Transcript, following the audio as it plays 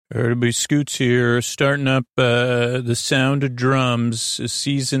Everybody, Scoots here, starting up The Sound of Drums,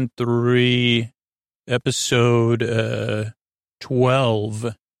 Season 3, Episode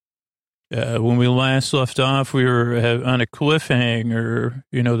 12. When we last left off, we were on a cliffhanger,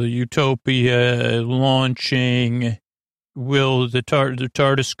 the Utopia launching, the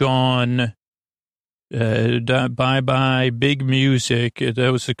TARDIS gone, bye-bye, big music.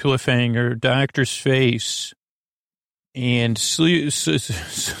 That was the cliffhanger, Doctor's face. And sleep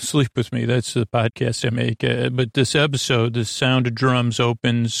with me. That's the podcast I make. But this episode, The Sound of Drums,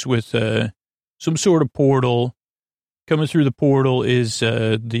 opens with some sort of portal. Coming through the portal is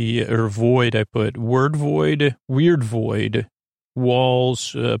void. I put word void, weird void,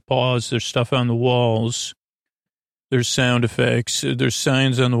 walls, pause. There's stuff on the walls. There's sound effects. There's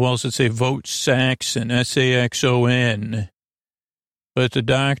signs on the walls that say vote Saxon, S-A-X-O-N. But the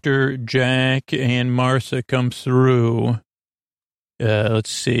doctor, Jack, and Martha come through. Let's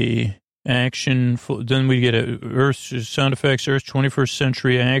see. Action. Then we get a Earth sound effects, Earth 21st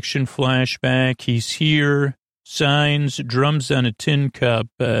century action flashback. He's here. Signs, drums on a tin cup.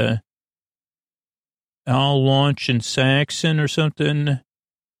 I'll launch in Saxon or something.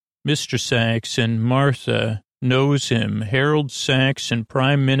 Mr. Saxon, Martha knows him. Harold Saxon,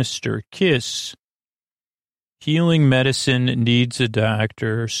 Prime Minister, kiss. Healing medicine needs a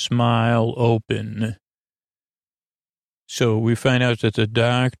doctor. Smile open. So we find out that the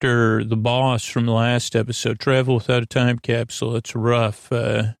doctor, the boss from the last episode, travel without a time capsule. It's rough.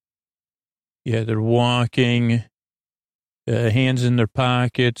 They're walking, hands in their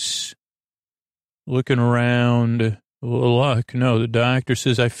pockets, looking around. Luck. No, the doctor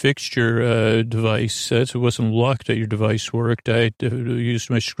says, I fixed your device. It wasn't luck that your device worked. I used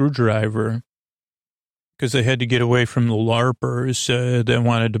my screwdriver. Because they had to get away from the LARPers that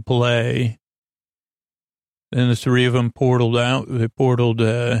wanted to play. Then the three of them portaled out. They portaled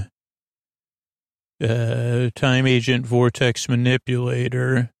time agent vortex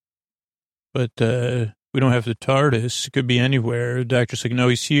manipulator. But we don't have the TARDIS. It could be anywhere. The doctor's like, no,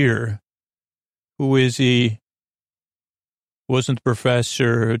 he's here. Who is he? Wasn't the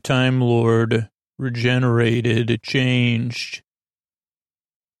professor, a Time Lord, regenerated, changed.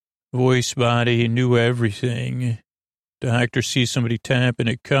 Voice body, knew everything. Doctor sees somebody tapping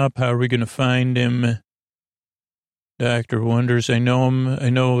a cup. How are we going to find him? Doctor wonders, I'll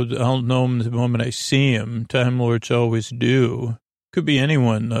know him the moment I see him. Time Lords always do. Could be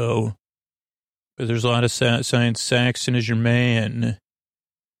anyone, though. But there's a lot of signs. Saxon is your man.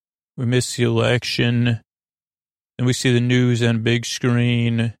 We missed the election. Then we see the news on big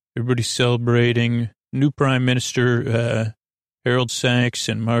screen. Everybody's celebrating. New Prime Minister, Harold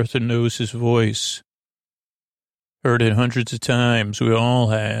Saxon. Martha knows his voice. Heard it hundreds of times. We all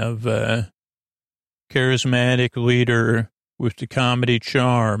have. Charismatic leader with the comedy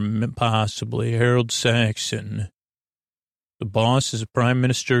charm, possibly. Harold Saxon. The boss is a Prime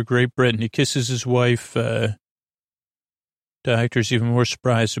Minister of Great Britain. He kisses his wife. Doctor's even more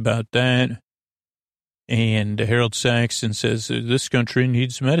surprised about that. And Harold Saxon says, this country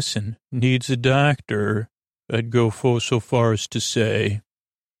needs medicine, needs a doctor. I'd go so far as to say.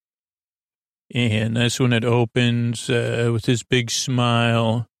 And that's when it opens with his big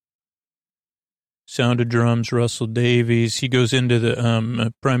smile. Sound of drums, Russell Davies. He goes into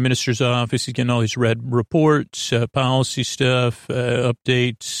the Prime Minister's office. He's getting all these red reports, policy stuff,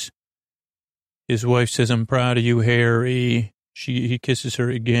 updates. His wife says, I'm proud of you, Harry. He kisses her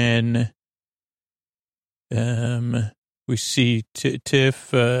again. We see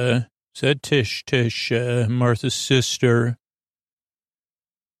Tiff, said Tish, Martha's sister,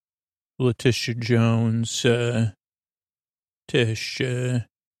 Letitia Jones, Tish,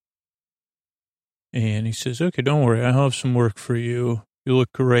 and he says, okay, don't worry, I'll have some work for you. You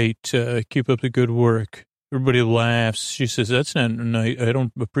look great. Keep up the good work. Everybody laughs. She says, that's not nice. I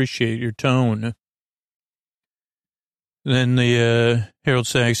don't appreciate your tone. Then the Harold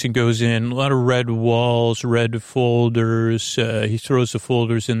Saxon goes in, a lot of red walls, red folders. He throws the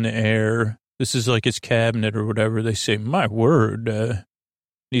folders in the air. This is like his cabinet or whatever. They say, my word.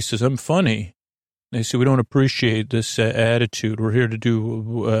 He says, I'm funny. They say, we don't appreciate this attitude. We're here to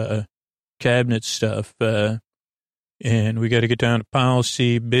do cabinet stuff. And we got to get down to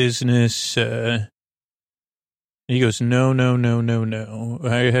policy, business. He goes, no.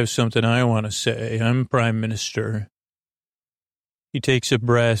 I have something I want to say. I'm Prime Minister. He takes a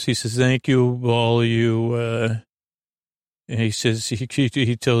breath. He says, thank you, all of you. And he says, he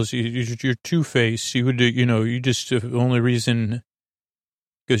tells you, you're two-faced. You just, the only reason,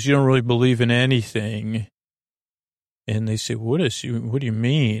 because you don't really believe in anything. And they say, what do you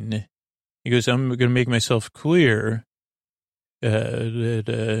mean? He goes, I'm going to make myself clear.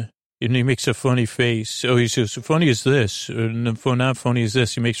 and he makes a funny face. Oh, he says, funny as this. Not funny as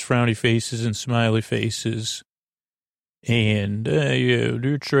this. He makes frowny faces and smiley faces. And, yeah,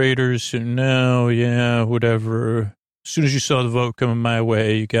 you're traitors. No, yeah, whatever. As soon as you saw the vote coming my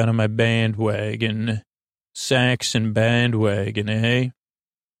way, you got on my bandwagon. Saxon bandwagon, eh?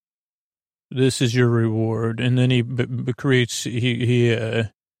 This is your reward. And then he creates, he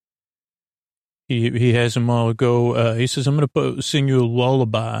has them all go, he says, I'm going to sing you a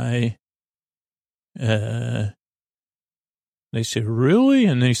lullaby. They say, really?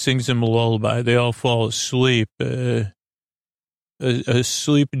 And then he sings them a lullaby. They all fall asleep. A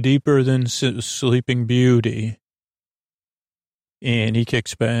sleep deeper than Sleeping Beauty. And he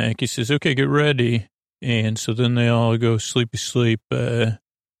kicks back. He says, okay, get ready. And so then they all go sleepy sleep. And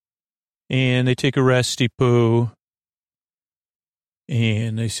they take a resty poo.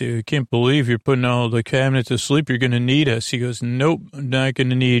 And they say, I can't believe you're putting all the cabinet to sleep. You're going to need us. He goes, nope, I'm not going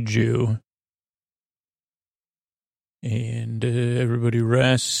to need you. And everybody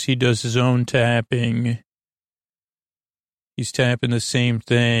rests. He does his own tapping. He's tapping the same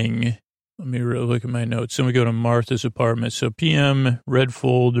thing. Let me look at my notes. Then we go to Martha's apartment. So PM, red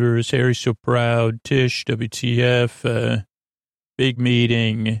folders, Harry's so proud, Tish, WTF, big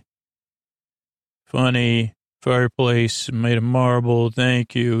meeting, funny, fireplace, made of marble,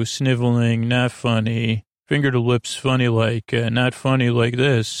 thank you, sniveling, not funny, finger to lips, funny like, not funny like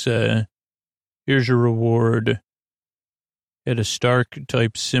this, here's your reward. Had a Stark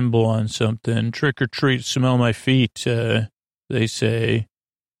type symbol on something, trick or treat, smell my feet, they say.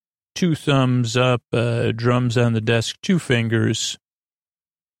 2 thumbs up, drums on the desk, 2 fingers.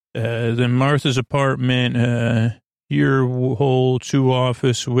 Then Martha's apartment, your whole 2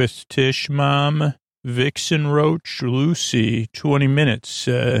 office with Tish, Mom, Vixen, Roach, Lucy, 20 minutes.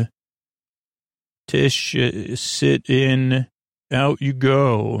 Tish, sit in, out you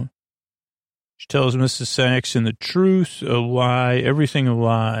go. She tells Mrs. Saxon the truth, a lie, everything a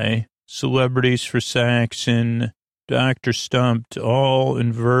lie. Celebrities for Saxon. Dr. Stumped, all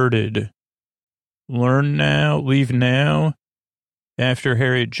inverted. Learn now, leave now. After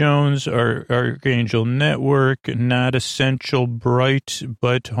Harriet Jones, Archangel Network, not essential, bright,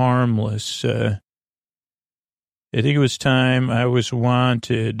 but harmless. I think it was time I was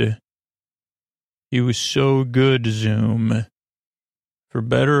wanted. He was so good, Zoom. For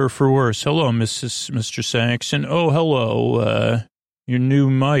better or for worse. Hello, Mr. Saxon. Oh, hello, your new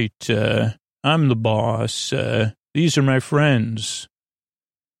mite. I'm the boss. These are my friends.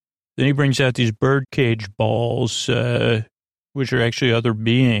 Then he brings out these birdcage balls, which are actually other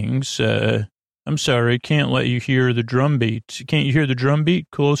beings. I'm sorry, can't let you hear the drum beat. Can't you hear the drum beat?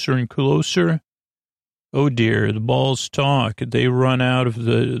 Closer and closer. Oh dear, the balls talk. They run out of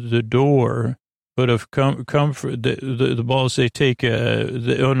the door. But of comfort, the balls, they take,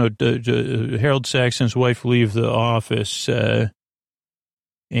 Harold Saxon's wife leave the office,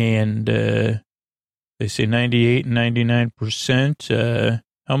 and they say 98 and 99%.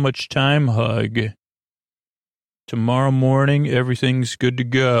 How much time, Hug? Tomorrow morning, everything's good to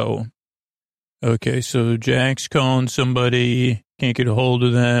go. Okay, so Jack's calling somebody, can't get a hold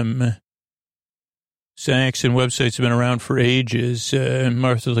of them. Saxon websites have been around for ages. And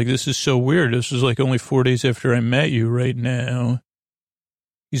Martha's like, this is so weird. This was like only 4 days after I met you right now.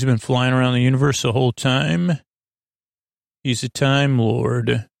 He's been flying around the universe the whole time. He's a Time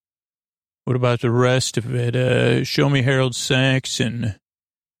Lord. What about the rest of it? Show me Harold Saxon.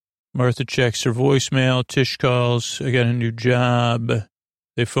 Martha checks her voicemail. Tish calls. I got a new job.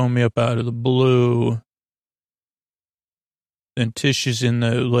 They phone me up out of the blue. Then Tish is in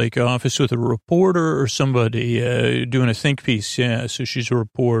the office with a reporter or somebody doing a think piece. Yeah, so she's a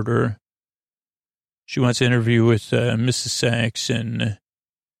reporter. She wants to interview with Mrs. Saxon.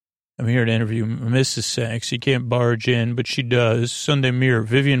 I'm here to interview Mrs. Saxon. You can't barge in, but she does. Sunday Mirror,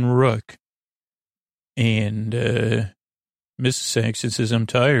 Vivian Rook. And Mrs. Saxon says, I'm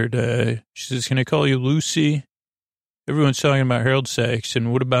tired. She says, can I call you Lucy? Everyone's talking about Harold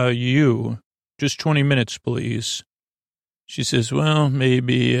Saxon. What about you? Just 20 minutes, please. She says, well,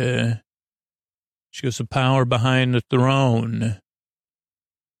 maybe, she goes, the power behind the throne.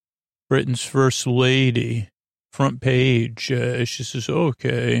 Britain's first lady, front page. She says,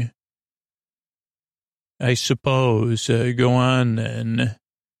 okay. I suppose. Go on then.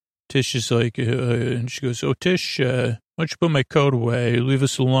 Tish is like, and she goes, oh, Tish, why don't you put my coat away? Leave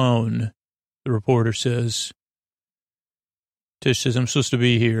us alone. The reporter says. Tish says, I'm supposed to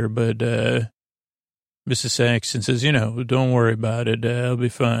be here, but Mrs. Saxon says, don't worry about it. I'll be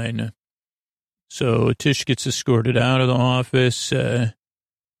fine. So Tish gets escorted out of the office.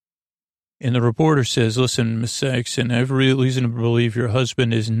 And the reporter says, listen, Miss Saxon, I have reason to believe your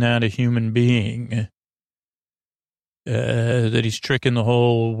husband is not a human being, that he's tricking the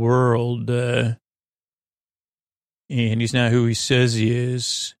whole world, and he's not who he says he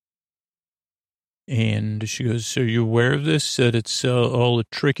is. And she goes, are you aware of this, that it's all a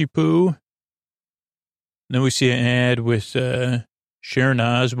tricky poo? And then we see an ad with Sharon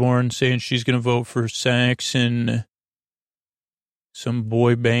Osbourne saying she's going to vote for Saxon, some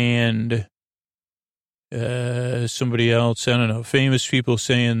boy band, somebody else, I don't know, famous people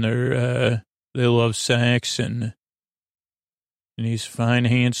saying they love Saxon, and he's a fine,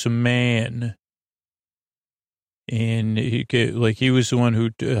 handsome man. And he was the one who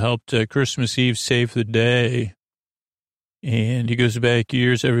helped Christmas Eve save the day. And he goes back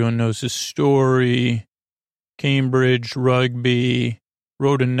years. Everyone knows his story. Cambridge, rugby,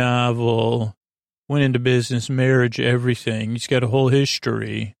 wrote a novel, went into business, marriage, everything. He's got a whole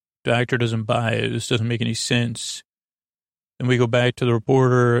history. Doctor doesn't buy it. This doesn't make any sense. Then we go back to the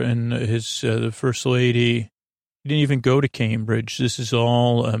reporter and the first lady. He didn't even go to Cambridge. This is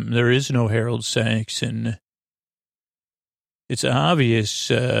all, there is no Harold Saxon. It's obvious,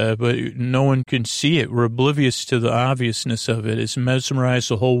 but no one can see it. We're oblivious to the obviousness of it. It's mesmerized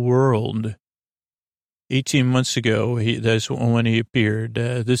the whole world. 18 months ago, that's when he appeared.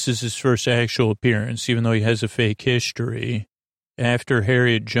 This is his first actual appearance, even though he has a fake history. After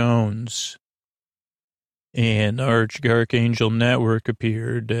Harriet Jones and Archangel Network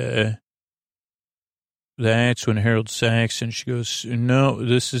appeared, that's when Harold Saxon, she goes, no,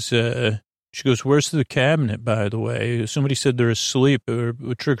 this is, she goes, where's the cabinet, by the way? Somebody said they're asleep, or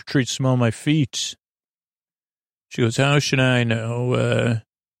trick or treat, smell my feet. She goes, how should I know?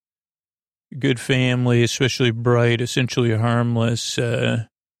 Good family, especially bright, essentially harmless.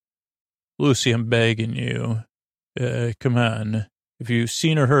 Lucy, I'm begging you. Come on. If you've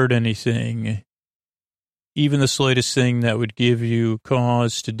seen or heard anything, even the slightest thing that would give you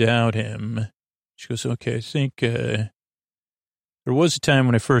cause to doubt him. She goes, okay, I think there was a time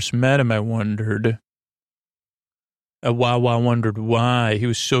when I first met him, I wondered. I wondered why. He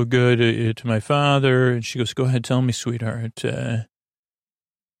was so good to my father. And she goes, go ahead, tell me, sweetheart.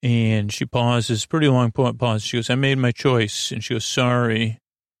 And she pauses, pretty long pause. She goes, I made my choice. And she goes, sorry,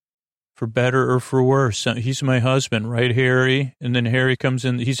 for better or for worse. He's my husband, right, Harry? And then Harry comes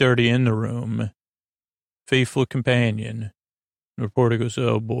in. He's already in the room. Faithful companion. The reporter goes,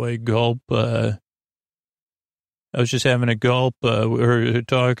 oh, boy, gulp. I was just having a gulp or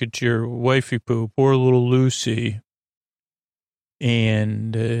talking to your wifey poo, poor little Lucy.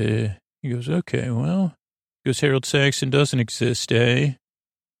 And he goes, okay, well, he goes, Harold Saxon doesn't exist, eh?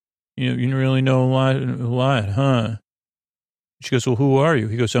 You really know a lot, huh? She goes, well, who are you?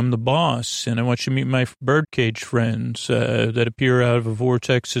 He goes, I'm the boss, and I want you to meet my birdcage friends that appear out of a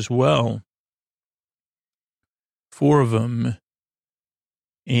vortex as well. 4 of them.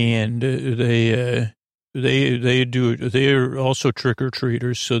 And they're also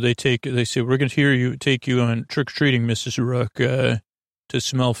trick-or-treaters, so they say, we're going to take you on trick-or-treating, Mrs. Rook, to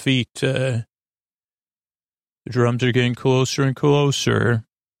smell feet. The drums are getting closer and closer.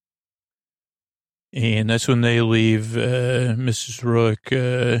 And that's when they leave. Mrs. Rook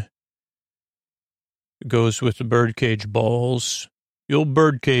goes with the birdcage balls, the old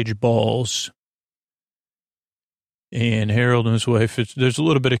birdcage balls. And Harold and his wife, there's a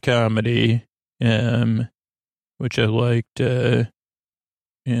little bit of comedy, which I liked. They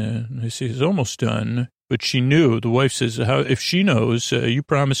say it's almost done, but she knew. The wife says, if she knows, you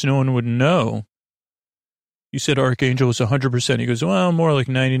promised no one would know. You said Archangel was 100%. He goes, well, more like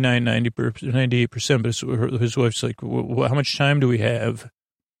 99, 98%. But his wife's like, well, how much time do we have?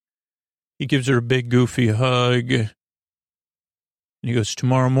 He gives her a big, goofy hug. And he goes,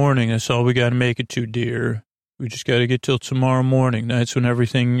 tomorrow morning, that's all we got to make it to, dear. We just got to get till tomorrow morning. That's when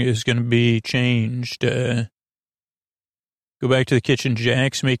everything is going to be changed. Go back to the kitchen.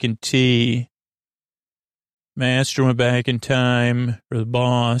 Jack's making tea. Master went back in time, or the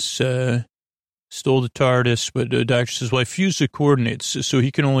boss, stole the TARDIS, but the doctor says, well, I fused the coordinates, so he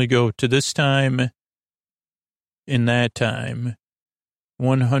can only go to this time in that time.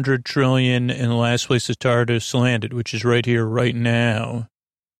 100 trillion in the last place the TARDIS landed, which is right here, right now.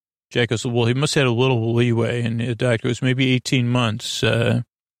 Jack goes, well, he must have had a little leeway, and the doctor goes, maybe 18 months.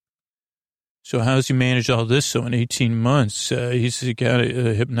 So how's he managed all this so in 18 months? He's got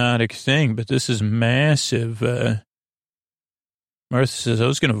a hypnotic thing, but this is massive. Martha says, I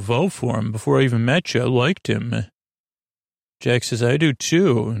was going to vote for him before I even met you. I liked him. Jack says, I do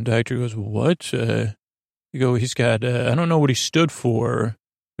too. And the doctor goes, what? He's got, I don't know what he stood for,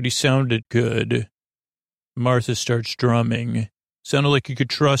 but he sounded good. Martha starts drumming. Sounded like you could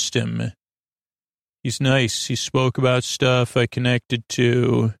trust him. He's nice. He spoke about stuff I connected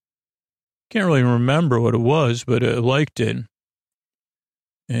to. Can't really remember what it was, but I liked it.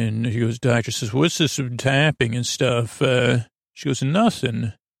 And he goes, doctor says, what's this tapping and stuff? She goes,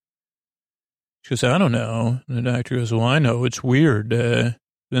 nothing. She goes, I don't know. And the doctor goes, well, I know. It's weird. Then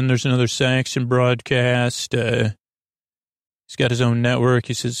there's another Saxon broadcast. He's got his own network.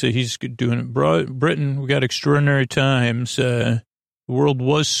 He says he's doing it. Britain, we got extraordinary times. The world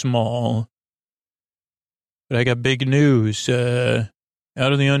was small. But I got big news.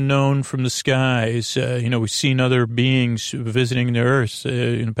 Out of the unknown from the skies, we've seen other beings visiting the earth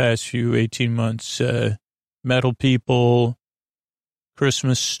in the past 18 months. Metal people,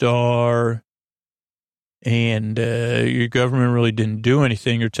 Christmas star, and your government really didn't do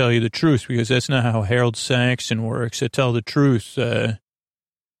anything or tell you the truth, because that's not how Harold Saxon works. They tell the truth.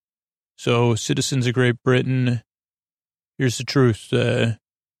 So, citizens of Great Britain, here's the truth.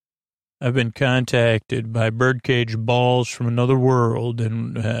 I've been contacted by birdcage balls from another world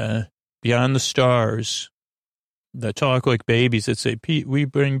and beyond the stars that talk like babies, that say, we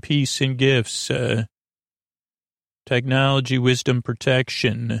bring peace and gifts, technology, wisdom,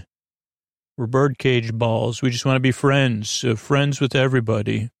 protection. We're birdcage balls. We just want to be friends, friends with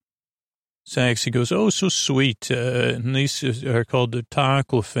everybody. Saxon goes, oh, so sweet. And these are called the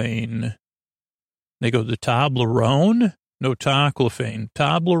Toclafane. They go, the Toblerone? No Toclafane.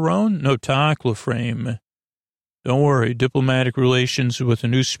 Toblerone? No Toclaframe. Don't worry, diplomatic relations with a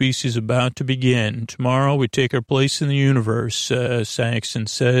new species about to begin. Tomorrow we take our place in the universe, Saxon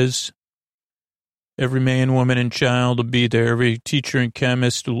says. Every man, woman, and child will be there. Every teacher and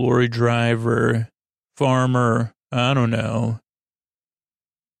chemist, lorry driver, farmer, I don't know.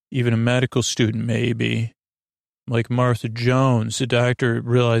 Even a medical student, maybe. Like Martha Jones, the doctor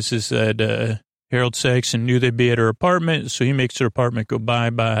realizes that Harold Saxon knew they'd be at her apartment, so he makes her apartment go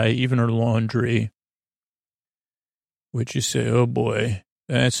bye-bye, even her laundry. Which you say, oh boy,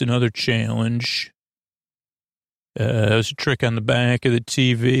 that's another challenge. That was a trick on the back of the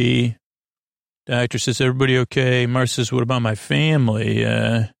TV. Doctor says, everybody okay? Martha says, what about my family?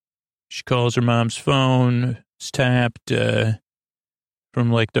 She calls her mom's phone. It's tapped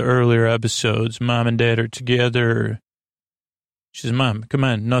from like the earlier episodes. Mom and dad are together. She says, Mom, come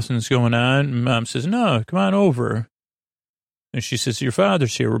on, nothing's going on. And Mom says, no, come on over. And she says, your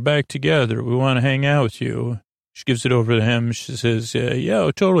father's here. We're back together. We want to hang out with you. She gives it over to him. She says,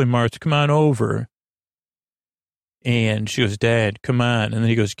 yeah, totally, Martha, come on over. And she goes, Dad, come on. And then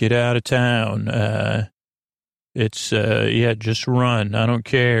he goes, get out of town. Just run. I don't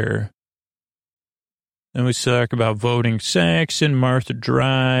care. Then we talk about voting Saxon. Martha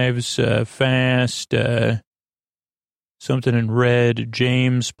drives fast. Something in red.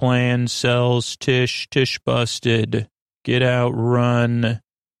 James plans, sells, Tish busted. Get out, run.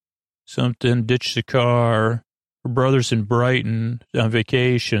 Something, ditch the car. Her brother's in Brighton on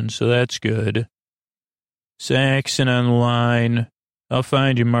vacation, so that's good. Saxon on the line. I'll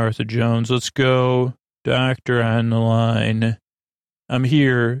find you, Martha Jones. Let's go. Doctor on the line. I'm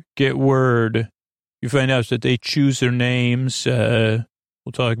here. Get word. You find out that they choose their names. We'll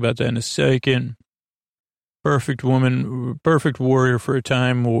talk about that in a second. Perfect woman, perfect warrior for a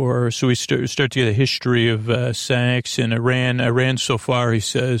time war. So we start to get a history of Saxon. I ran so far, he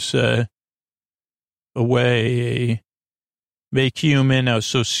says, away. Make human. I was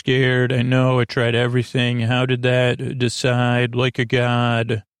so scared. I know. I tried everything. How did that decide? Like a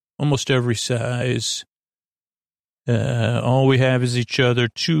god. Almost every size. All we have is each other.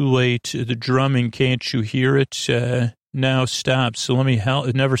 Too late. The drumming, can't you hear it? Now stop. So let me help.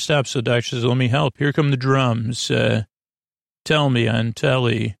 It never stops. So the doctor says, let me help. Here come the drums. Tell me on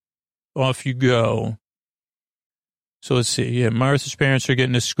telly. Off you go. So let's see. Yeah, Martha's parents are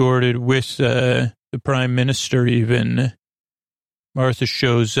getting escorted with the prime minister even. Martha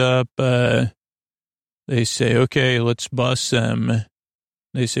shows up. They say, okay, let's bus them.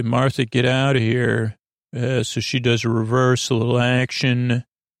 They say, Martha, get out of here. So she does a reverse, a little action.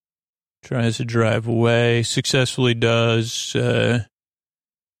 Tries to drive away. Successfully does. They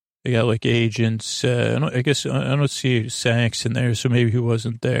got like agents. I don't see Saxon there, so maybe he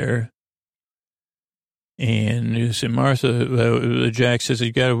wasn't there. And you say, Martha, Jack says,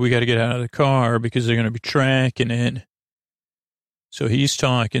 we got to get out of the car because they're going to be tracking it. So he's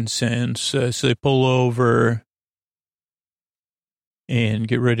talking sense. So they pull over and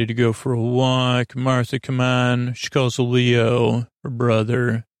get ready to go for a walk. Martha, come on. She calls Leo, her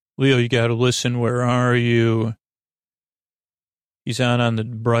brother. Leo, you got to listen. Where are you? He's out on the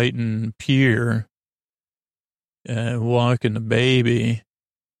Brighton pier, walking the baby.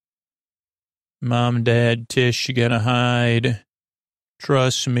 Mom, Dad, Tish, you got to hide.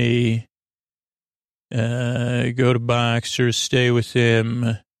 Trust me. Go to Boxers, stay with him.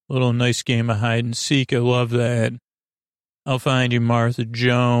 A little nice game of hide and seek. I love that. I'll find you, Martha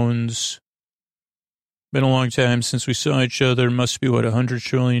Jones. Been a long time since we saw each other. Must be, 100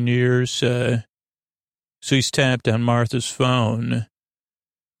 trillion years? So he's tapped on Martha's phone.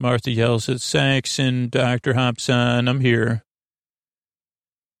 Martha yells at Saxon. Doctor hops on. I'm here.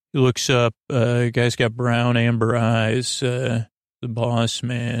 He looks up. Guy's got brown amber eyes. The boss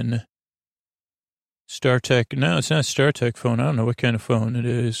man. StarTech. No, it's not StarTech phone. I don't know what kind of phone it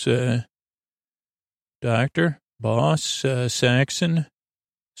is. Doctor? Boss? Saxon?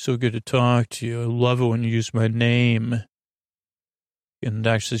 So good to talk to you. I love it when you use my name. And the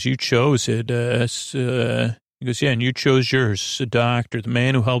doctor says, you chose it. He goes, yeah, and you chose yours. A doctor, the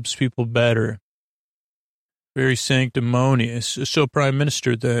man who helps people better. Very sanctimonious. So Prime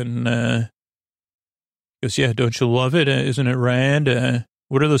Minister then goes, yeah, don't you love it? Isn't it rad?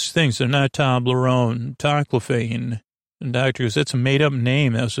 What are those things? They're not Toblerone, Toclafane. And the doctor goes, that's a made-up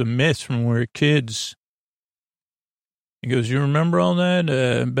name. That was a myth from when we were kids. He goes, you remember all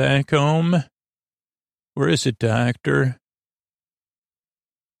that back home? Where is it, doctor?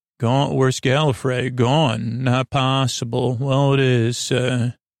 Gone. Where's Gallifrey? Gone. Not possible. Well, it is.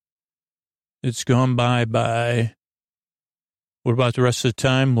 It's gone bye-bye. What about the rest of the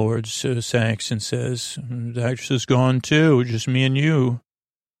Time Lords, Saxon says. The doctor says, gone too, just me and you.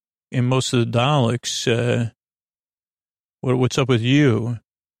 And most of the Daleks. What's up with you?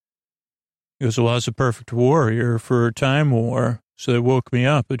 He goes, well, I was a perfect warrior for a time war, so they woke me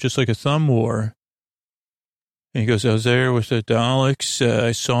up, just like a thumb war. And he goes, I was there with the Daleks,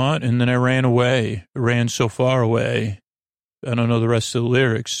 I saw it, and then I ran away. I ran so far away. I don't know the rest of the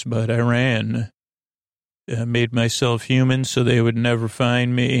lyrics, but I ran. I made myself human so they would never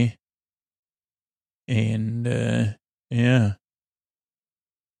find me. And, yeah,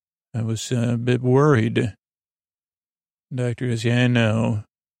 I was a bit worried. The doctor goes, yeah, I know.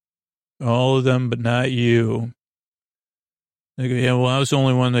 All of them, but not you. They go, yeah, well, I was the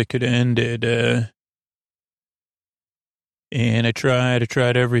only one that could end it. And I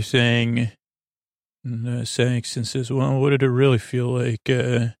tried everything. And Saxon says, well, what did it really feel like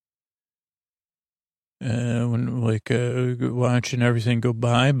when watching everything go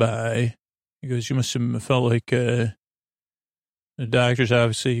bye-bye? He goes, you must have felt like the doctors,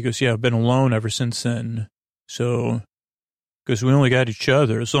 obviously. He goes, yeah, I've been alone ever since then. So, because we only got each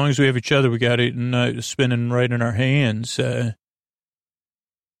other. As long as we have each other, we got it spinning right in our hands.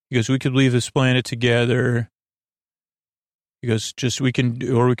 Because we could leave this planet together. Because we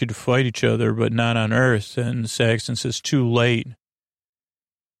could fight each other, but not on Earth. And Saxon says, too late. And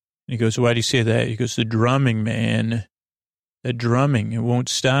he goes, why do you say that? He goes, the drumming, man. That drumming, it won't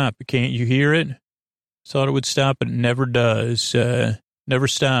stop. Can't you hear it? Thought it would stop, but it never does. Never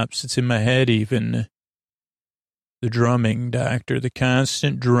stops. It's in my head even. The drumming, doctor, the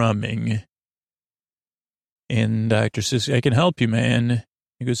constant drumming. And the doctor says, I can help you, man.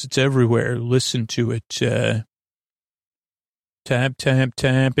 He goes, it's everywhere. Listen to it. Tap, tap,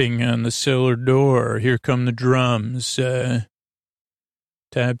 tapping on the cellar door. Here come the drums. Tap,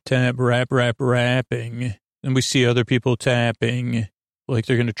 tap, rap, rap, rapping. Then we see other people tapping, like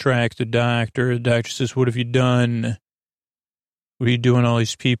they're going to track the doctor. The doctor says, what have you done? What are you doing, all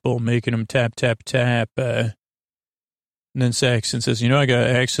these people, making them tap, tap, tap? And then Saxon says, I got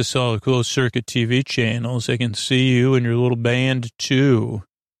access to all the closed circuit TV channels. I can see you and your little band, too.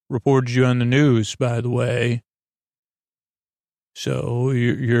 Reported you on the news, by the way. So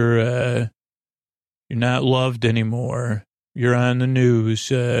you're not loved anymore. You're on the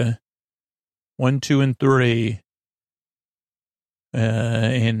news. 1, 2, and 3.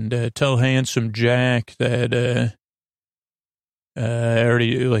 And tell Handsome Jack that I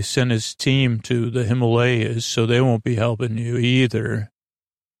already sent his team to the Himalayas, so they won't be helping you either.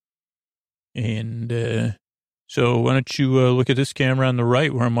 And so why don't you look at this camera on the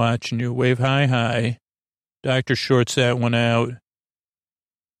right where I'm watching you. Wave hi, hi. Doctor shorts that one out.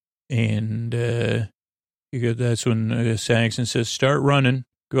 And that's when Saxon says, start running.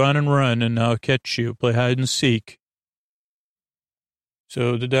 Go on and run, and I'll catch you. Play hide and seek.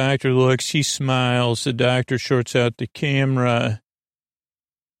 So the doctor looks, he smiles. The doctor shorts out the camera,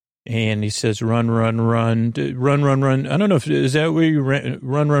 and he says, run, run, run. Run, run, run. I don't know is that where you run,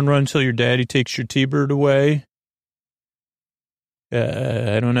 run, run until your daddy takes your T-Bird away?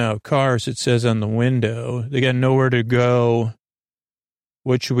 I don't know. Cars, it says on the window. They got nowhere to go.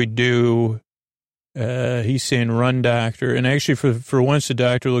 What should we do? He's saying, run, doctor. And actually, for once, the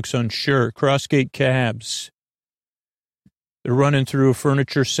doctor looks unsure. Crossgate cabs. They're running through a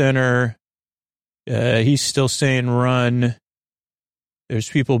furniture center. He's still saying run. There's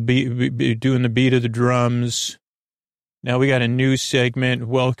people doing the beat of the drums. Now we got a new segment,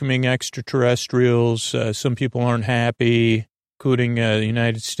 welcoming extraterrestrials. Some people aren't happy, including the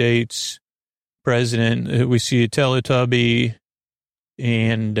United States president. We see a Teletubby,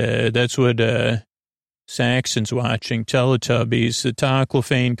 and that's what Saxon's watching, Teletubbies. The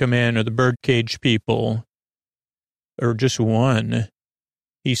Toclafane come in, or the birdcage people, or just one.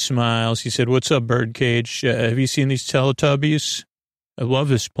 He smiles. He said, "What's up, birdcage? Have you seen these Teletubbies? I love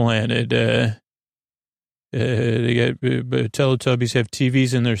this planet. Teletubbies have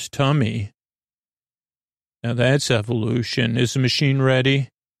TVs in their tummy. Now that's evolution. Is the machine ready?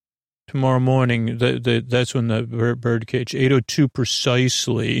 Tomorrow morning, that's when the birdcage, 8:02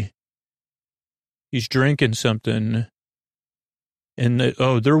 precisely. He's drinking something. And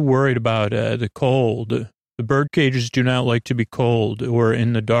they're worried about the cold. The bird cages do not like to be cold or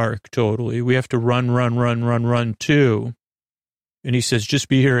in the dark totally. We have to run too. And he says, just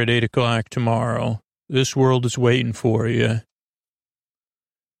be here at 8 o'clock tomorrow. This world is waiting for you.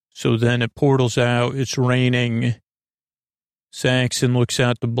 So then it portals out. It's raining. Saxon looks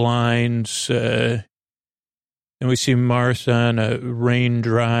out the blinds. And we see Martha on a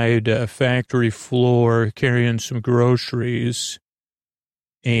rain-dried factory floor carrying some groceries.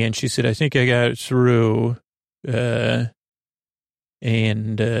 And she said, I think I got it through. They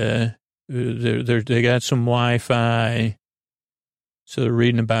got some Wi-Fi. So they're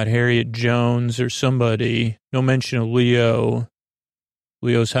reading about Harriet Jones or somebody. No mention of Leo.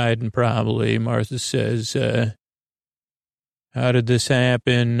 Leo's hiding probably. Martha says, how did this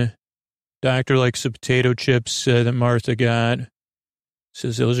happen? Doctor likes the potato chips that Martha got.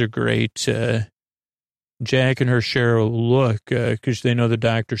 Says those are great. Jack and her share a look because they know the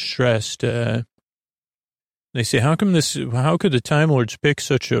doctor's stressed. They say, how could the Time Lords pick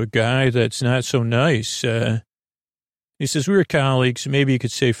such a guy that's not so nice? He says, we were colleagues. Maybe you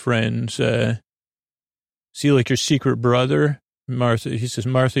could say friends. Is he like your secret brother? He says,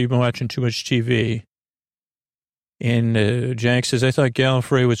 Martha, you've been watching too much TV. And Jack says, I thought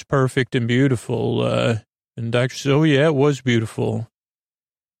Gallifrey was perfect and beautiful. And the doctor says, oh, yeah, it was beautiful.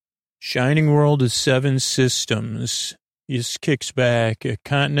 Shining world of 7 systems. He just kicks back, a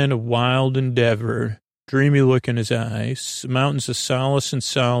continent of wild endeavor, dreamy look in his eyes, mountains of solace and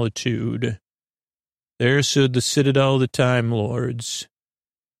solitude. There stood the citadel of the Time Lords.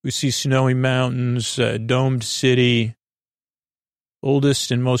 We see snowy mountains, domed city,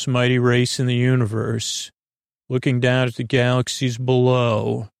 oldest and most mighty race in the universe, looking down at the galaxies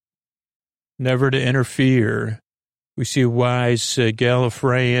below, never to interfere. We see a wise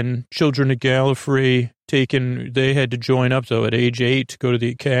Gallifreyan, children of Gallifrey, they had to join up, though, at age 8 to go to the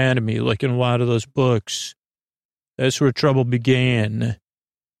academy, like in a lot of those books. That's where trouble began.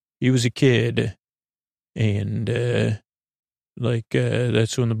 He was a kid. And, that's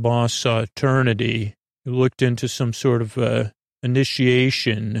when the boss saw eternity. He looked into some sort of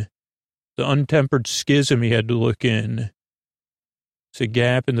initiation, the untempered schism he had to look in. It's a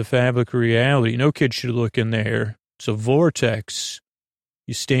gap in the fabric of reality. No kid should look in there. It's a vortex.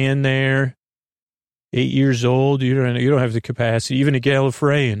 You stand there, 8 years old, you don't have the capacity. Even a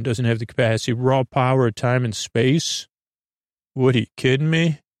Gallifreyan doesn't have the capacity. Raw power of time and space. What, are you kidding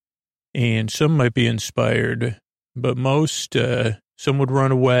me? And some might be inspired, but most, some would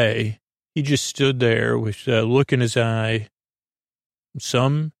run away. He just stood there with a look in his eye.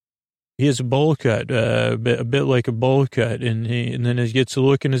 He has a bowl cut, a bit like a bowl cut, and then he gets a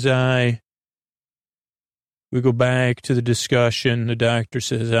look in his eye. We go back to the discussion. The doctor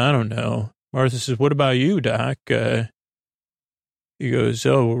says, I don't know. Martha says, what about you, Doc? He goes,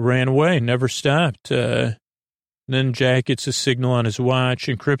 ran away, never stopped. Then Jack gets a signal on his watch,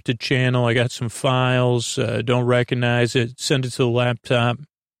 encrypted channel. I got some files, don't recognize it. Send it to the laptop.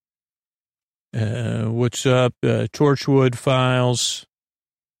 What's up? Torchwood files.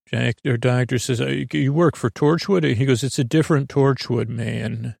 Doctor says, you work for Torchwood? He goes, it's a different Torchwood,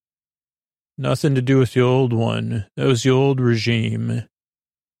 man. Nothing to do with the old one. That was the old regime.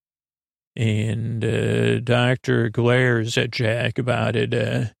 And Doctor glares at Jack about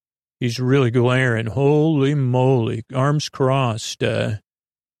it. He's really glaring. Holy moly. Arms crossed. Then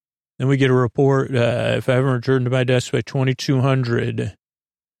we get a report. If I haven't returned to my desk by 2200,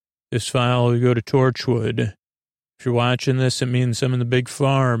 this file will go to Torchwood. If you're watching this, it means I'm in the big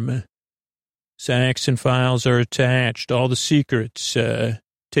farm. Saxon files are attached. All the secrets.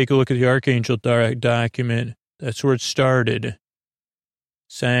 Take a look at the Archangel document. That's where it started.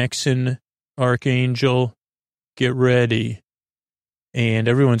 Saxon, Archangel, get ready. And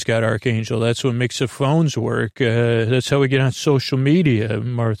everyone's got Archangel. That's what makes the phones work. That's how we get on social media,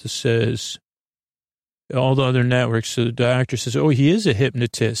 Martha says. all the other networks. So the doctor says, oh, he is a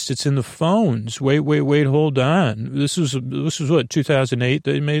hypnotist. It's in the phones. Wait, hold on. This was what, 2008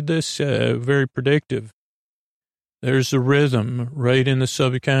 they made this? Very predictive. There's the rhythm right in the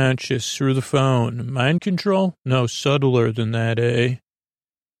subconscious through the phone. Mind control? No, subtler than that, eh?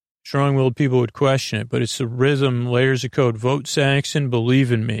 Strong-willed people would question it, but it's the rhythm, layers of code. Vote Saxon,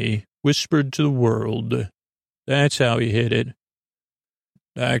 believe in me. Whispered to the world. That's how he hit it.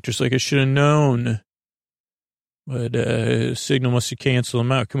 The actor's like, I should have known. But Signal must have canceled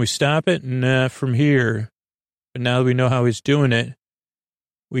him out. Can we stop it? Nah, from here. But now that we know how he's doing it,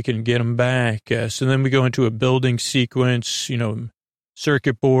 we can get him back. So then we go into a building sequence,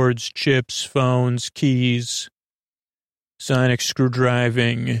 circuit boards, chips, phones, keys, sonic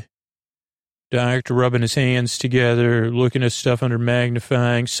screwdriving, doctor rubbing his hands together, looking at stuff under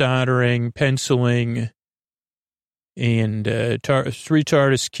magnifying, soldering, penciling, and 3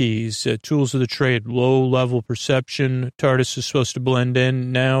 TARDIS keys, tools of the trade, low-level perception. TARDIS is supposed to blend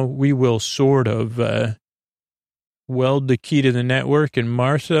in. Now we will sort of weld the key to the network. And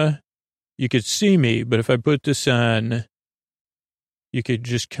Martha, you could see me, but if I put this on, you could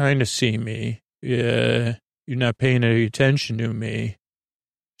just kind of see me. You're not paying any attention to me.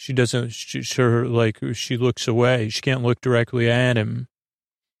 She doesn't, she looks away. She can't look directly at him.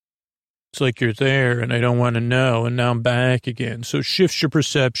 It's like you're there and I don't want to know, and now I'm back again. So it shifts your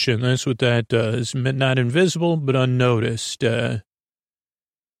perception. That's what that does. Not invisible, but unnoticed.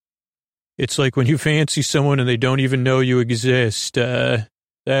 It's like when you fancy someone and they don't even know you exist.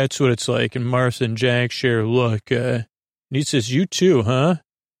 That's what it's like. And Martha and Jack share a look. And he says, you too, huh?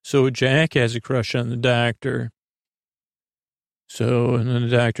 So Jack has a crush on the doctor. So, and then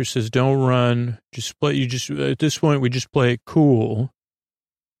the doctor says, don't run. At this point, we just play it cool.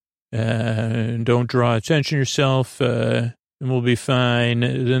 Don't draw attention to yourself, and we'll be fine.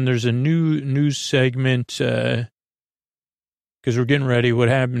 Then there's a news segment, because we're getting ready. What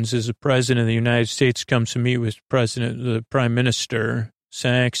happens is the president of the United States comes to meet with the prime minister,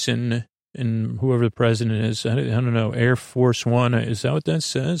 Saxon, and whoever the president is. I don't know, Air Force One. Is that what that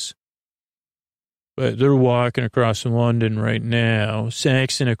says? But they're walking across London right now.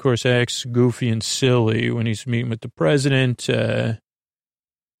 Saxon, of course, acts goofy and silly when he's meeting with the president. Yeah,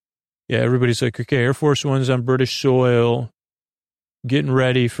 everybody's like, okay, Air Force One's on British soil, getting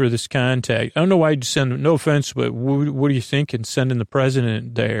ready for this contact. I don't know why you'd send, no offense, but what do you think in sending the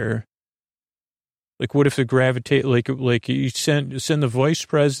president there? Like, what if the gravitate, like you send the vice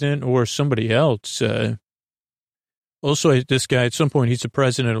president or somebody else? Also, this guy, at some point, he's the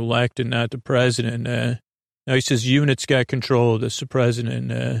president-elect and not the president. Now he says units got control of this, the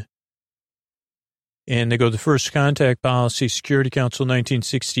president. And they go, the first contact policy, Security Council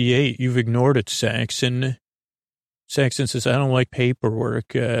 1968. You've ignored it, Saxon. Saxon says, I don't like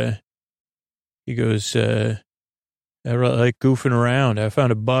paperwork. He goes, I like goofing around. I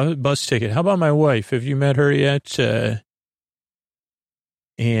found a bus ticket. How about my wife? Have you met her yet?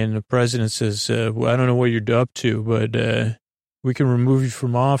 And the president says, well, I don't know what you're up to, but we can remove you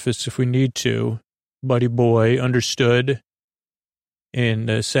from office if we need to. Buddy boy, understood.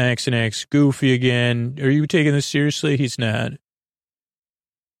 And Saxon acts goofy again. Are you taking this seriously? He's not.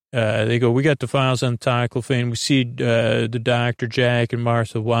 They go, we got the files on Tocklefane. We see the doctor, Jack, and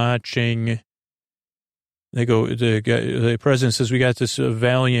Martha watching. They go, the president says, we got this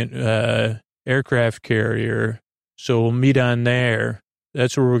Valiant aircraft carrier, so we'll meet on there.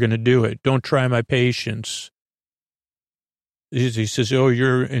 That's where we're going to do it. Don't try my patience. He says, oh,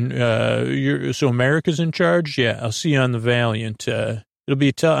 so America's in charge? Yeah, I'll see you on the Valiant. It'll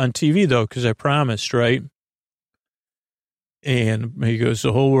be on TV, though, because I promised, right? And he goes,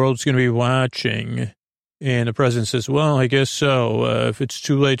 the whole world's going to be watching. And the president says, well, I guess so. If it's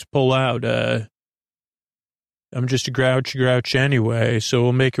too late to pull out, I'm just a grouch anyway, so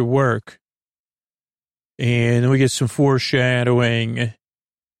we'll make it work. And then we get some foreshadowing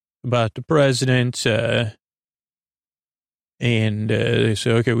about the president. And they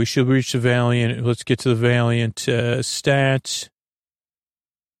say, okay, we should reach the Valiant. Let's get to the Valiant stats.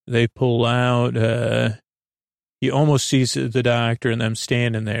 They pull out. He almost sees the doctor and them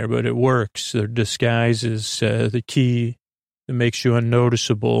standing there, but it works. Their disguise is the key that makes you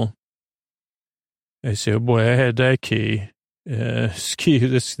unnoticeable. I say, oh, boy, I had that key. This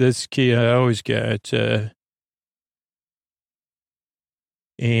key I always got. And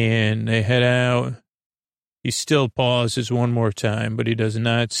they head out. He still pauses one more time, but he does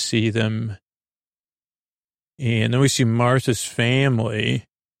not see them. And then we see Martha's family.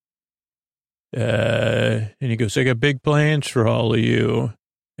 And he goes, I got big plans for all of you.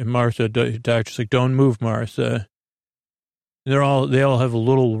 And Martha, the doctor's like, don't move, Martha. They all have a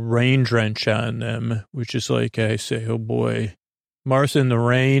little rain drench on them, which is like, I say, oh boy, Martha in the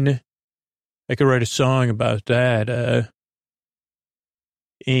Rain. I could write a song about that.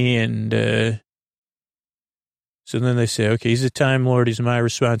 So then they say, okay, he's a Time Lord. He's my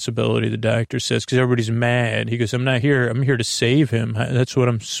responsibility, the doctor says, because everybody's mad. He goes, I'm not here. I'm here to save him. That's what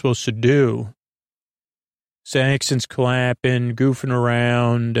I'm supposed to do. Saxon's clapping, goofing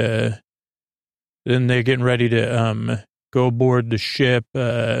around. Then they're getting ready to go aboard the ship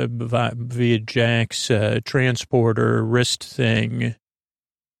via Jack's transporter wrist thing.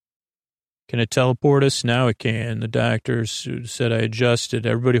 Can it teleport us? Now it can. The doctor said I adjusted.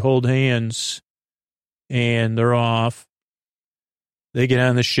 Everybody hold hands. And they're off. They get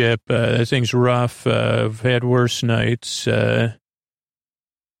on the ship. That thing's rough. I've had worse nights. And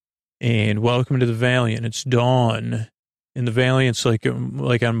welcome to the Valiant. It's dawn. And the Valiant's like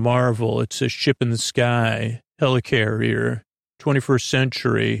on Marvel. It's a ship in the sky. Helicarrier. 21st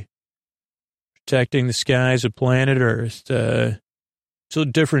century. Protecting the skies of planet Earth. It's a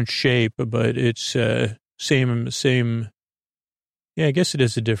different shape, but it's same. Yeah, I guess it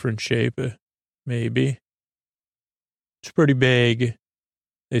is a different shape. Maybe. It's pretty big.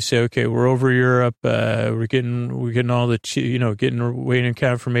 They say, okay, we're over Europe. We're getting all the, waiting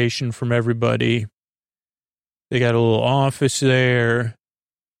confirmation from everybody. They got a little office there.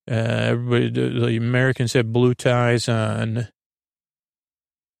 Everybody, the Americans have blue ties on.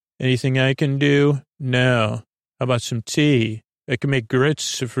 Anything I can do? No. How about some tea? I can make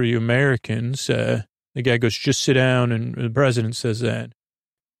grits for you Americans. The guy goes, just sit down, and the president says that.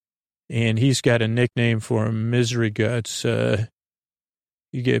 And he's got a nickname for him, Misery Guts.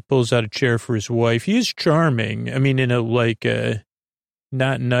 He pulls out a chair for his wife. He is charming. I mean, in a,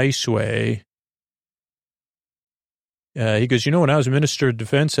 not nice way. He goes, when I was Minister of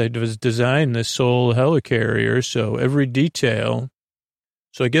Defense, I was designed this whole helicarrier, so every detail.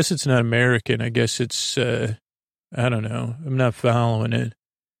 So I guess it's not American. I guess it's, I don't know. I'm not following it.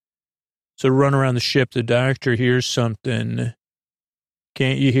 So run around the ship. The doctor hears something.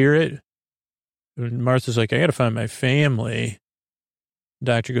 Can't you hear it? And Martha's like, I got to find my family. The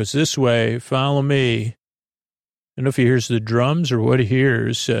doctor goes, this way, follow me. I don't know if he hears the drums or what he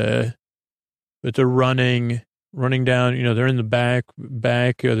hears, but they're running down, they're in the back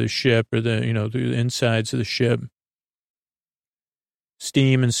of the ship or the insides of the ship.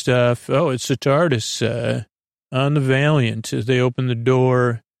 Steam and stuff. Oh, it's the TARDIS on the Valiant as they open the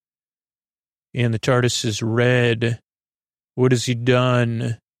door. And the TARDIS is red. What has he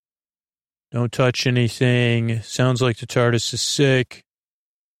done? Don't touch anything. Sounds like the TARDIS is sick.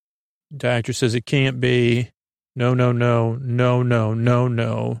 Doctor says it can't be. No.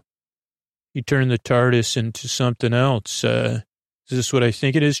 He turned the TARDIS into something else. Is this what I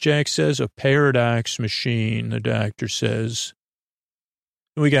think it is, Jack says? A paradox machine, the doctor says.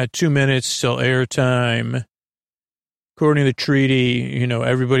 We got 2 minutes till airtime. According to the treaty,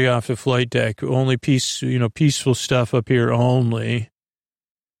 everybody off the flight deck, only peaceful stuff up here only.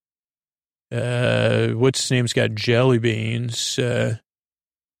 What's his name's got jelly beans.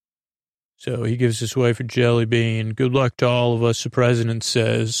 So he gives his wife a jelly bean. Good luck to all of us, the president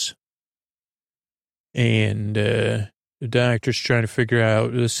says. And the doctor's trying to figure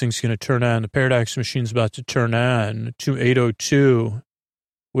out this thing's going to turn on. The paradox machine's about to turn on. 802.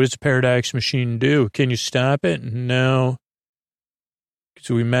 What does the paradox machine do? Can you stop it? No.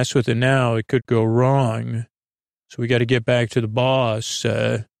 So we mess with it now, it could go wrong. So we got to get back to the boss.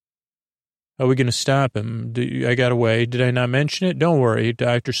 How are we going to stop him? I got away. Did I not mention it? Don't worry.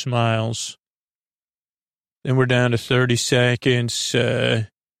 Doctor smiles. Then we're down to 30 seconds.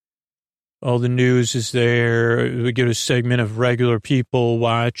 All the news is there. We get a segment of regular people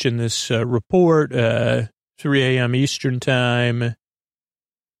watching this report. 3 a.m. Eastern time.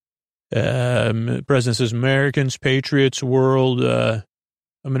 The president says, Americans, patriots, world, I'm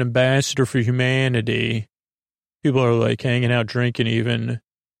an ambassador for humanity. People are like hanging out, drinking even.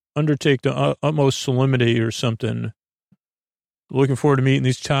 Undertake the utmost solemnity or something. Looking forward to meeting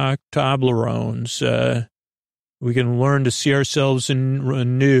these Toblerones. We can learn to see ourselves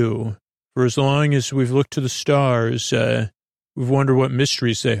anew. For as long as we've looked to the stars, we've wondered what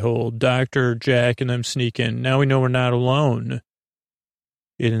mysteries they hold. Dr. Jack and them sneak in. Now we know we're not alone.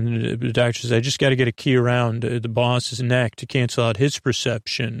 And the doctor says, I just got to get a key around the boss's neck to cancel out his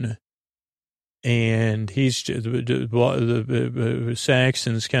perception. And he's, the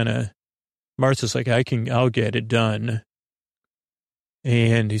Saxon's kind of, Martha's like, I'll get it done.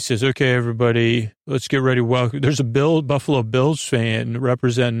 And he says, okay, everybody, let's get ready. Welcome. There's a Buffalo Bills fan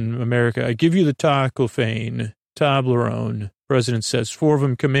representing America. I give you the Toblerone. President says, 4 of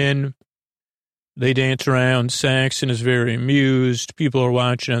them come in. They dance around. Saxon is very amused. People are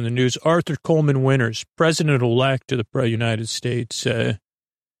watching on the news. Arthur Coleman Winters, President-elect of the United States and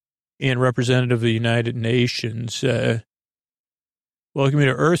Representative of the United Nations. Welcome you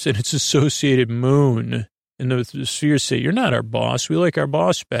to Earth and its associated moon. And the spheres say, you're not our boss. We like our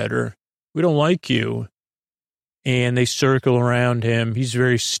boss better. We don't like you. And they circle around him. He's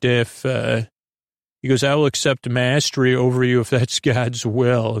very stiff. He goes, I will accept mastery over you if that's God's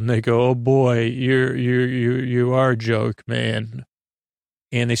will. And they go, oh boy, you are a joke, man.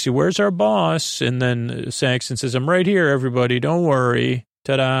 And they say, where's our boss? And then Saxon says, I'm right here, everybody. Don't worry.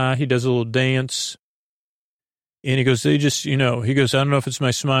 Ta-da. He does a little dance. And he goes, he goes, I don't know if it's my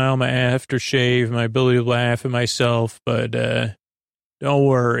smile, my aftershave, my ability to laugh at myself, but don't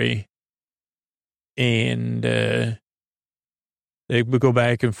worry. And they go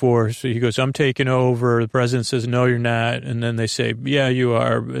back and forth. So he goes, I'm taking over. The president says, no, you're not. And then they say, yeah, you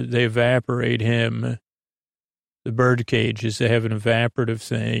are. They evaporate him. The bird cages, they have an evaporative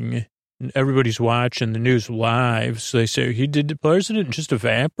thing. And everybody's watching the news live. So they say, did the president just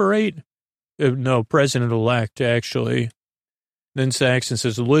evaporate? No, president-elect, actually. Then Saxon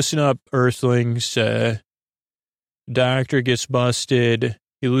says, listen up, earthlings. Doctor gets busted.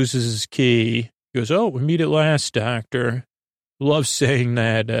 He loses his key. He goes, oh, we meet at last, doctor. Love saying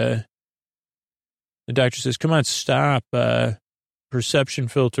that. The doctor says, come on, stop. Perception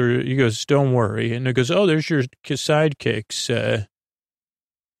filter. He goes, don't worry. And it goes, oh, there's your sidekicks.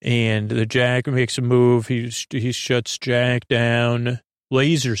 And the Jack makes a move. He shuts Jack down.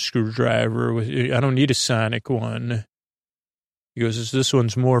 Laser screwdriver. I don't need a sonic one. He goes, this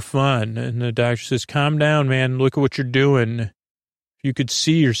one's more fun. And the doctor says, calm down, man. Look at what you're doing. If you could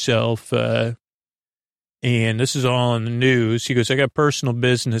see yourself. And this is all in the news. He goes, I got personal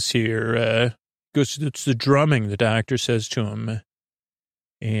business here. He goes, it's the drumming, the doctor says to him.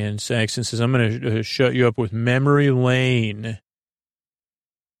 And Saxon says, I'm going to shut you up with memory lane.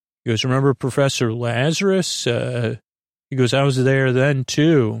 He goes, remember Professor Lazarus? He goes, I was there then,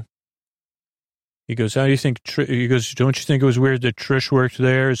 too. He goes, how do you think, he goes, don't you think it was weird that Trish worked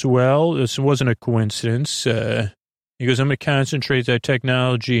there as well? This wasn't a coincidence. He goes, I'm going to concentrate that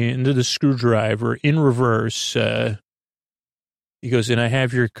technology into the screwdriver in reverse. He goes, and I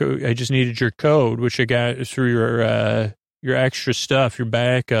have your code. I just needed your code, which I got through your extra stuff, your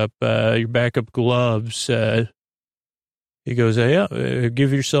backup gloves. He goes, yeah,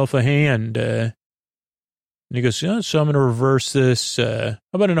 give yourself a hand. And he goes, yeah, so I'm going to reverse this. How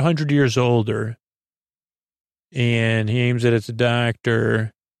about 100 years older? And he aims it at the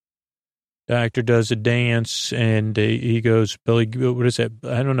doctor. Doctor does a dance, and he goes, Billy, what is that?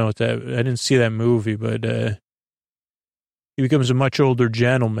 I don't know what that, I didn't see that movie, but he becomes a much older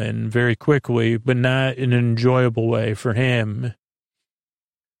gentleman very quickly, but not in an enjoyable way for him.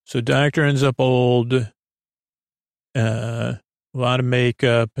 So doctor ends up old, a lot of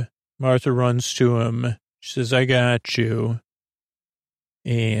makeup. Martha runs to him. She says, I got you.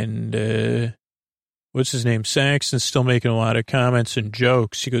 And what's his name? Saxon's still making a lot of comments and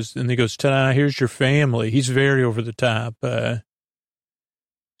jokes. He goes, ta-da, here's your family. He's very over the top. So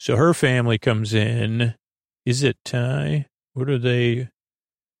her family comes in. Is it Ty? What are they?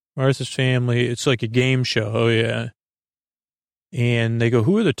 Martha's family. It's like a game show. Oh, yeah. And they go,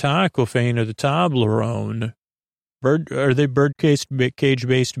 who are the Taclefane or the Toblerone? Are they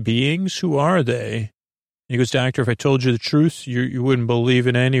cage-based beings? Who are they? He goes, doctor, if I told you the truth, you wouldn't believe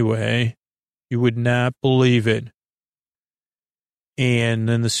it anyway. You would not believe it. And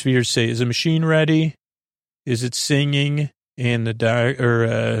then the spheres say, is the machine ready? Is it singing? And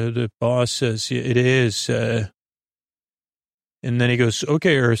the boss says, yeah, it is. And then he goes,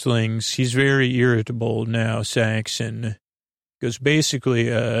 okay, earthlings. He's very irritable now, Saxon. He goes, basically,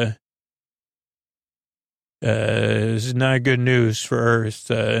 this is not good news for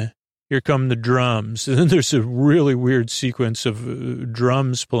Earth. Here come the drums. And then there's a really weird sequence of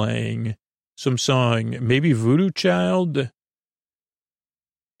drums playing some song, maybe Voodoo Child.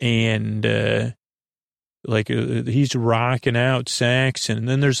 And he's rocking out Saxon. And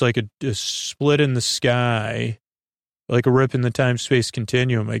then there's like a split in the sky, like a rip in the time-space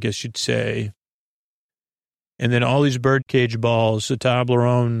continuum, I guess you'd say. And then all these birdcage balls, the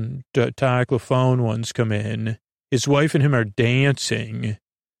Toblerone, Taclophone ones come in. His wife and him are dancing.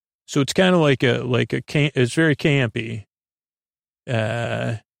 So it's kind of like it's very campy.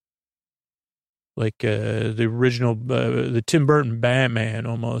 The original, the Tim Burton Batman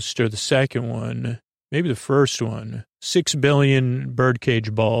almost, or the second one, maybe the first one. 6 billion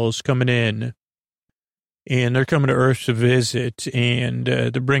birdcage balls coming in. And they're coming to Earth to visit. And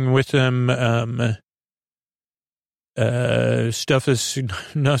they're bringing with them stuff that's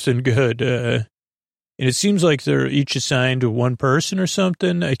nothing good. And it seems like they're each assigned to one person or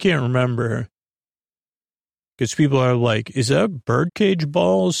something. I can't remember. Because people are like, is that birdcage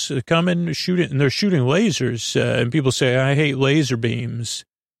balls coming, shooting? And they're shooting lasers. And people say, I hate laser beams.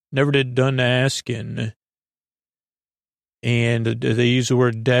 Never did done asking. And they use the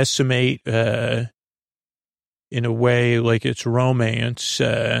word decimate in a way like it's romance.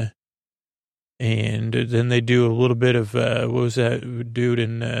 And then they do a little bit of, what was that dude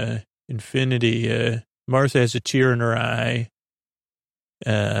in Infinity? Martha has a tear in her eye.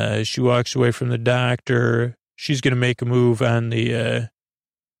 She walks away from the doctor. She's going to make a move on the,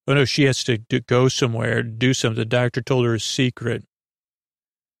 oh no, she has to go somewhere, do something. The doctor told her a secret.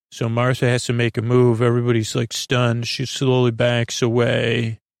 So Martha has to make a move. Everybody's like stunned. She slowly backs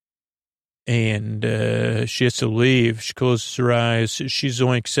away and she has to leave. She closes her eyes. She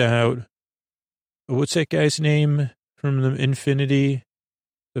zoinks out. What's that guy's name from the Infinity?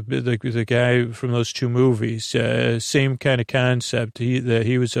 The guy from those two movies. Same kind of concept that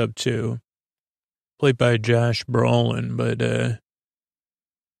he was up to. Played by Josh Brolin, but, and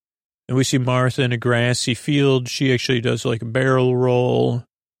we see Martha in a grassy field. She actually does like a barrel roll,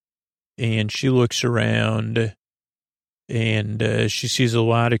 and she looks around, and she sees a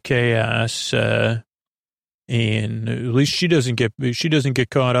lot of chaos, and at least she doesn't get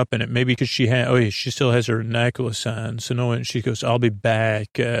caught up in it. Maybe because she still has her necklace on, so no one, she goes, I'll be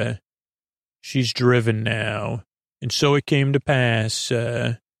back. She's driven now, and so it came to pass,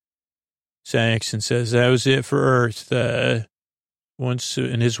 Saxon says that was it for Earth. Once,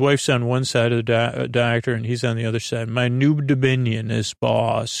 and his wife's on one side of the doctor, and he's on the other side. My new dominion is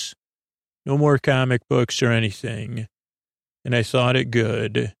boss. No more comic books or anything. And I thought it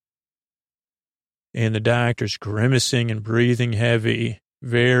good. And the doctor's grimacing and breathing heavy,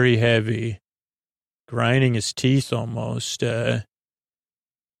 very heavy, grinding his teeth almost. And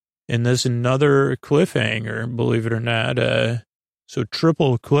there's another cliffhanger, believe it or not. So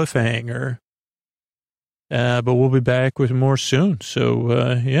triple cliffhanger. But we'll be back with more soon.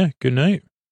 So, yeah, good night.